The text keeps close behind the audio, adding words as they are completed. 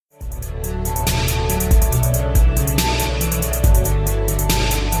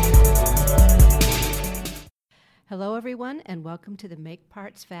everyone, and welcome to the Make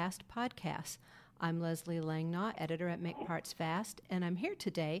Parts Fast podcast. I'm Leslie Langnaw, editor at Make Parts Fast, and I'm here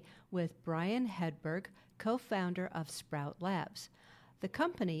today with Brian Hedberg, co-founder of Sprout Labs. The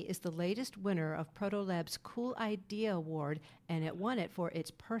company is the latest winner of Protolabs' Cool Idea Award, and it won it for its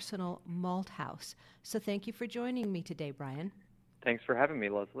personal malt house. So thank you for joining me today, Brian. Thanks for having me,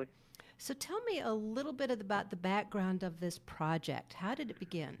 Leslie. So tell me a little bit about the background of this project. How did it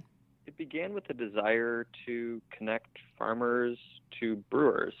begin? It began with a desire to connect farmers to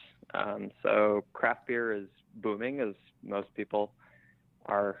brewers. So craft beer is booming, as most people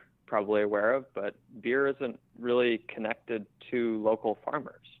are probably aware of, but beer isn't really connected to local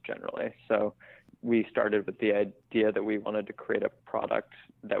farmers generally. So we started with the idea that we wanted to create a product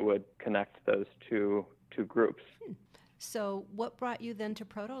that would connect those two groups. So what brought you then to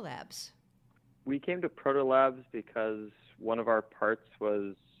Protolabs? We came to Protolabs because one of our parts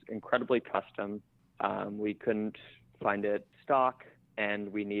was incredibly custom. We couldn't find it stock,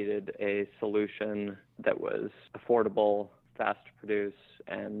 and we needed a solution that was affordable, fast to produce,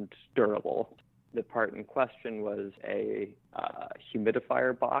 and durable. The part in question was a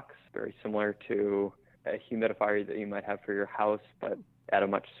humidifier box, very similar to a humidifier that you might have for your house, but at a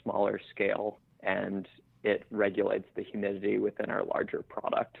much smaller scale, and it regulates the humidity within our larger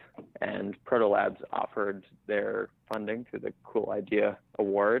product. And Protolabs offered their funding through the Cool Idea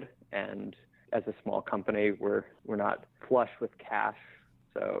Award, and as a small company, we're not flush with cash,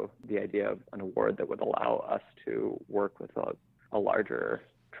 so the idea of an award that would allow us to work with a larger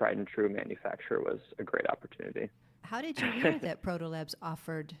tried and true manufacturer was a great opportunity. How did you hear that Protolabs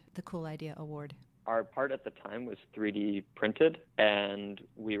offered the Cool Idea Award? Our part at the time was 3D printed, and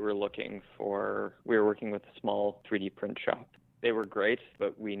we were working with a small 3D print shop. They were great,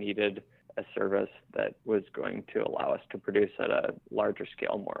 but we needed a service that was going to allow us to produce at a larger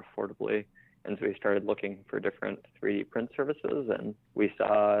scale more affordably. And so we started looking for different 3D print services, and we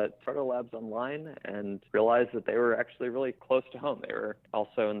saw Protolabs online and realized that they were actually really close to home. They were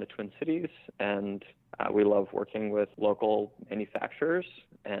also in the Twin Cities, and we love working with local manufacturers,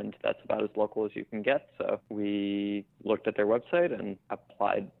 and that's about as local as you can get. So we looked at their website and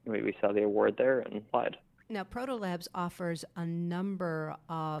applied. We saw the award there and applied. Now, Protolabs offers a number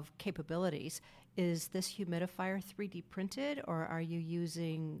of capabilities. Is this humidifier 3D printed, or are you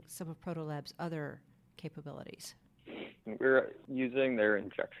using some of Protolabs' other capabilities? We're using their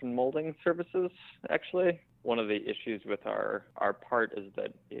injection molding services, actually. One of the issues with our part is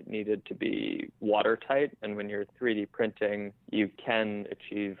that it needed to be watertight, and when you're 3D printing, you can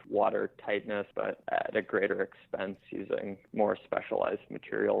achieve water tightness, but at a greater expense using more specialized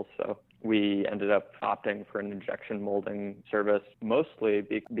materials. So we ended up opting for an injection molding service, mostly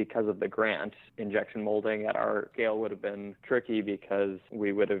because of the grant. Injection molding at our scale would have been tricky because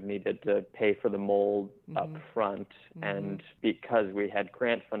we would have needed to pay for the mold up front. And because we had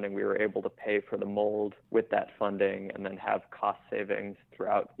grant funding, we were able to pay for the mold with that funding and then have cost savings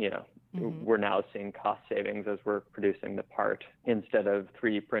throughout. We're now seeing cost savings as we're producing the part instead of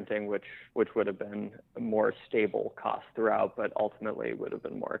 3D printing, which would have been a more stable cost throughout, but ultimately would have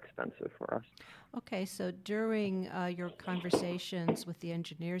been more expensive for us. Okay, so during your conversations with the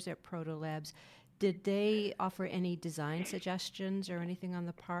engineers at Protolabs, did they offer any design suggestions or anything on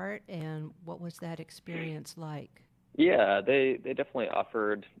the part, and what was that experience like? Yeah, they definitely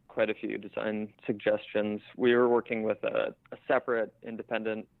offered quite a few design suggestions. We were working with a separate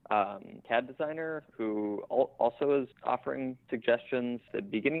independent CAD designer who also is offering suggestions at the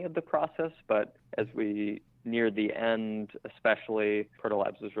beginning of the process, but as we near the end, especially,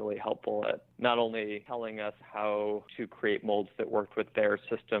 Protolabs was really helpful at not only telling us how to create molds that worked with their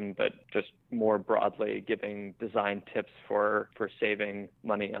system, but just more broadly giving design tips for saving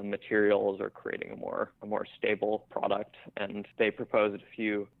money on materials or creating a more stable product. And they proposed a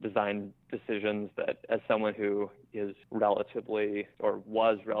few design decisions that, as someone who is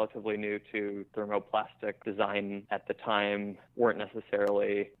was relatively new to thermoplastic design at the time, weren't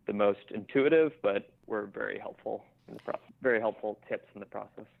necessarily the most intuitive, but were very helpful in the process. Very helpful tips in the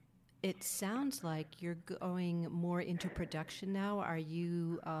process. It sounds like you're going more into production now. Are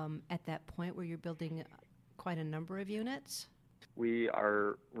you at that point where you're building quite a number of units? We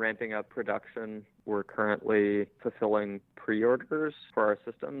are ramping up production. We're currently fulfilling pre-orders for our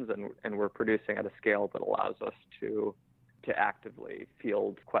systems, and we're producing at a scale that allows us to actively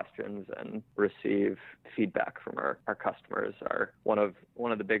field questions and receive feedback from our customers. One of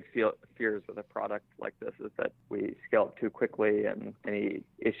the big fears with a product like this is that we scale up too quickly, and any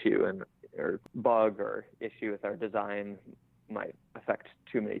issue or bug or issue with our design might affect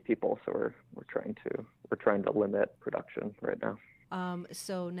too many people. So we're trying to limit production right now.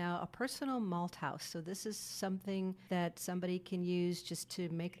 So now a personal malt house. So this is something that somebody can use just to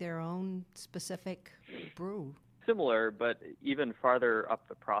make their own specific brew. Similar, but even farther up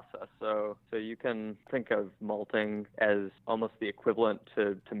the process. So you can think of malting as almost the equivalent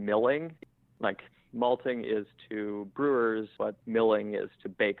to milling. Like malting is to brewers what milling is to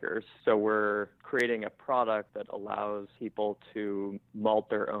bakers. So we're creating a product that allows people to malt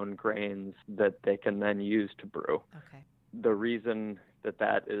their own grains that they can then use to brew. Okay. The reason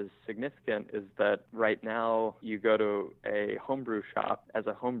that is significant is that right now you go to a homebrew shop as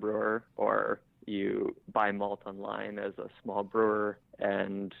a home brewer, or you buy malt online as a small brewer,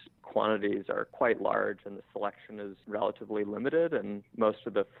 and quantities are quite large and the selection is relatively limited, and most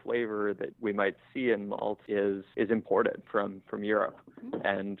of the flavor that we might see in malt is imported from Europe.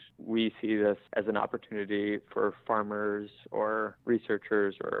 And we see this as an opportunity for farmers or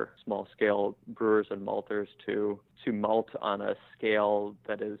researchers or small-scale brewers and malters to malt on a scale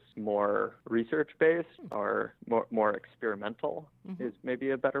that is more research-based or more experimental is maybe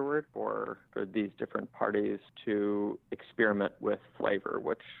a better word for these different parties to experiment with flavor,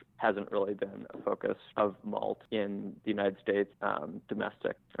 which hasn't really been a focus of malt in the United States,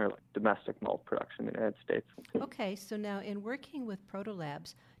 domestic malt production in the United States. Okay, so now in working with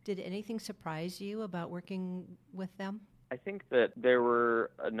Protolabs, did anything surprise you about working with them? I think that there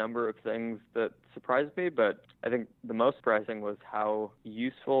were a number of things that surprised me, but I think the most surprising was how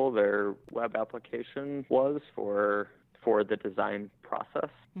useful their web application was for the design process.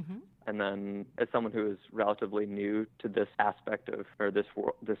 Mm-hmm. And then as someone who is relatively new to this aspect of, or this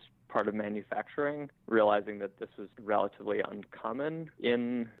part of manufacturing, realizing that this was relatively uncommon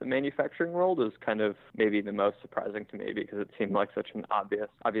in the manufacturing world was kind of maybe the most surprising to me, because it seemed like such an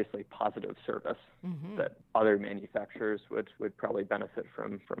obviously positive service that other manufacturers would probably benefit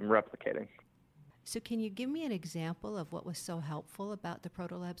from replicating. So can you give me an example of what was so helpful about the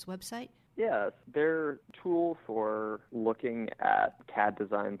Protolabs website? Yes, their tool for looking at CAD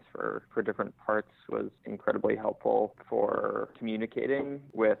designs for different parts was incredibly helpful for communicating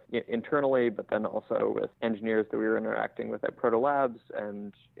with internally, but then also with engineers that we were interacting with at Protolabs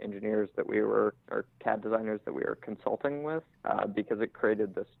and engineers or CAD designers that we were consulting with, because it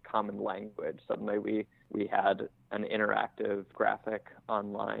created this common language. Suddenly we had an interactive graphic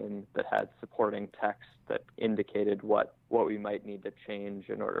online that had supporting text that indicated what we might need to change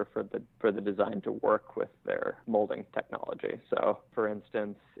in order for the design to work with their molding technology. So, for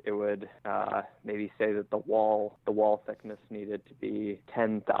instance, it would maybe say that the wall thickness needed to be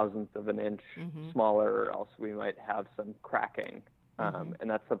 10,000th of an inch smaller, or else we might have some cracking. And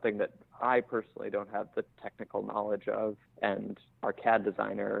that's something that I personally don't have the technical knowledge of, and our CAD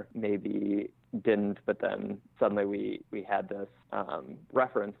designer maybe didn't, but then suddenly we had this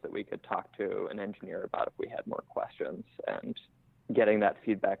reference that we could talk to an engineer about if we had more questions, and getting that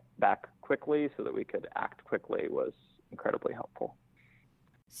feedback back quickly so that we could act quickly was incredibly helpful.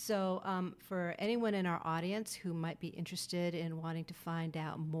 So for anyone in our audience who might be interested in wanting to find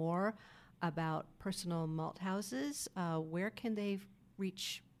out more about personal malt houses, where can they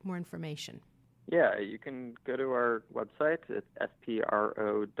reach more information? Yeah, you can go to our website. It's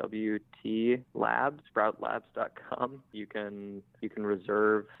SPROWT Labs, sproutlabs.com. You can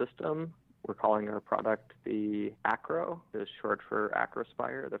reserve system. We're calling our product the Acro. It's short for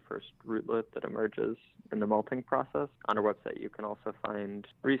Acrospire, the first rootlet that emerges in the malting process. On our website, you can also find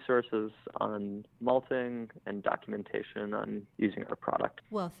resources on malting and documentation on using our product.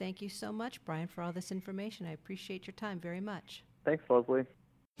 Well, thank you so much, Brian, for all this information. I appreciate your time very much. Thanks, Leslie.